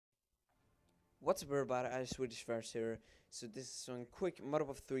What's up everybody, TheiSwedishVirus here. So this is some quick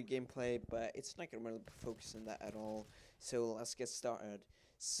Model of 3 gameplay, but it's not gonna really be focused on that at all. So let's get started.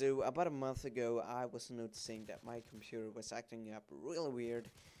 So about a month ago, I was noticing that my computer was acting up really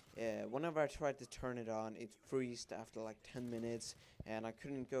weird. Whenever I tried to turn it on, it freezed after like 10 minutes, and I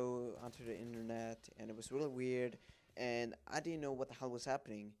couldn't go onto the internet, and it was really weird, and I didn't know what the hell was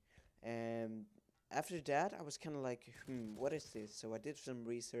happening. And after that, I was kind of like, what is this? So I did some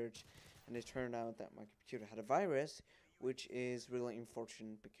research, and it turned out that my computer had a virus, which is really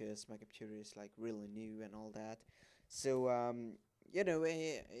unfortunate because my computer is like really new and all that. So at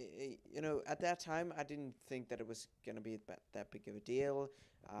that time I didn't think that it was gonna be that big of a deal.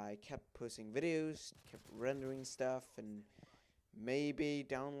 I kept posting videos, kept rendering stuff, and maybe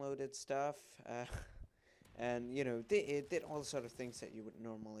downloaded stuff. And it did all sort of things that you would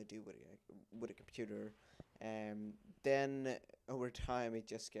normally do with a computer. And then over time it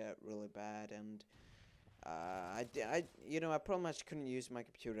just got really bad, and I pretty much couldn't use my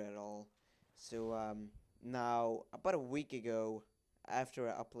computer at all. So now about a week ago, after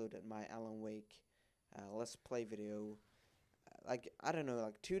I uploaded my Alan Wake Let's Play video, like I don't know,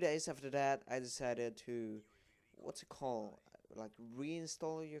 like 2 days after that, I decided to, what's it called? Like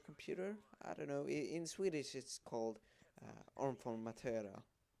reinstall your computer? I don't know. In Swedish, it's called omformatera,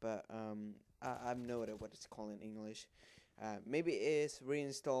 but I'm no idea what it's called in English. Maybe it's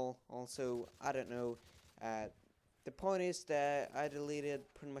reinstall. Also, I don't know. Uh, the point is that I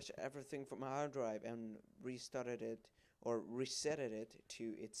deleted pretty much everything from my hard drive and restarted it or resetted it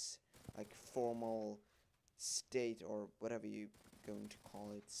to its like formal state or whatever you going to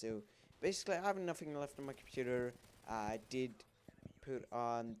call it. So basically, I have nothing left on my computer. I did put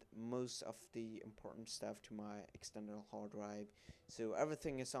on most of the important stuff to my external hard drive, so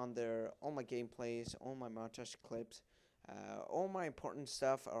everything is on there. All my gameplays, all my montage clips, all my important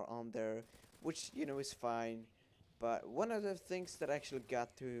stuff are on there, which is fine. But one of the things that I actually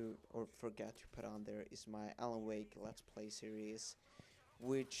got to or forgot to put on there is my Alan Wake Let's Play series,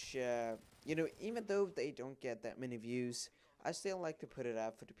 which even though they don't get that many views, I still like to put it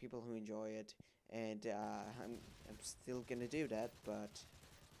out for the people who enjoy it, and I'm still gonna do that. But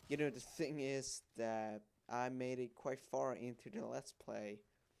the thing is that I made it quite far into the Let's Play,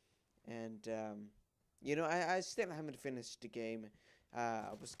 and I still haven't finished the game.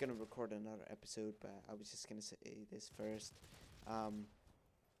 I was gonna record another episode, but I was just gonna say this first. Um,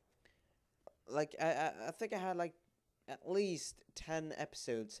 I think I had like at least 10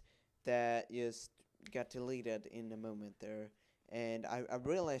 episodes that just got deleted in the moment there, and I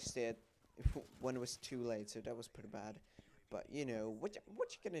realized it when it was too late, so that was pretty bad. But what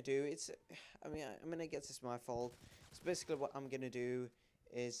you gonna do? I guess it's my fault. So basically, what I'm gonna do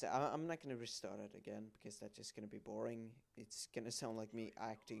is I'm not gonna restart it again because that's just gonna be boring. It's gonna sound like me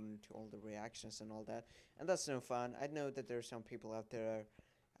acting to all the reactions and all that, and that's no fun. I know that there are some people out there,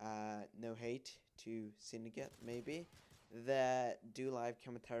 no hate to Syndicate maybe, that do live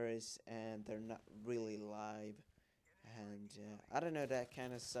commentaries and they're not really live, and I don't know, that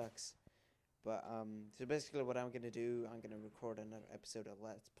kind of sucks. But so basically, what I'm gonna do, I'm gonna record another episode of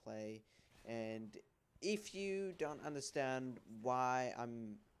Let's Play, and if you don't understand why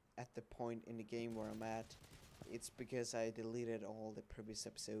I'm at the point in the game where I'm at, it's because I deleted all the previous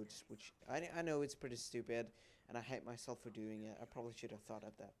episodes, which I know it's pretty stupid, and I hate myself for doing it. I probably should have thought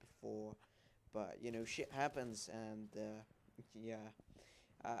of that before, but shit happens, and yeah.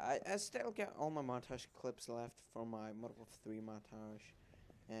 I still got all my montage clips left from my Model of 3 montage,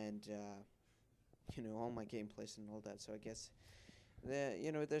 and all my gameplays and all that. So I guess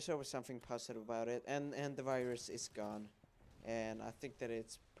there's always something positive about it, and the virus is gone. And I think that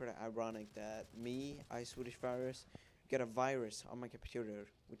it's pretty ironic that me, TheiSwedishVirus, got a virus on my computer,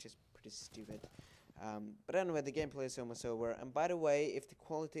 which is pretty stupid. But anyway, the gameplay is almost over. And by the way, if the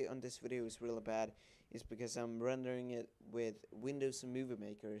quality on this video is really bad, it's because I'm rendering it with Windows Movie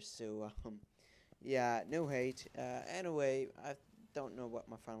Maker. So yeah, no hate. Anyway, I don't know what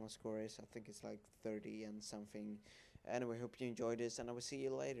my final score is. I think it's like 30 and something. Anyway, hope you enjoyed this, and I will see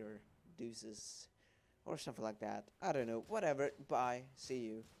you later. Deuces. Or something like that. I don't know. Whatever. Bye. See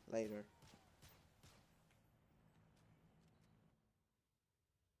you later.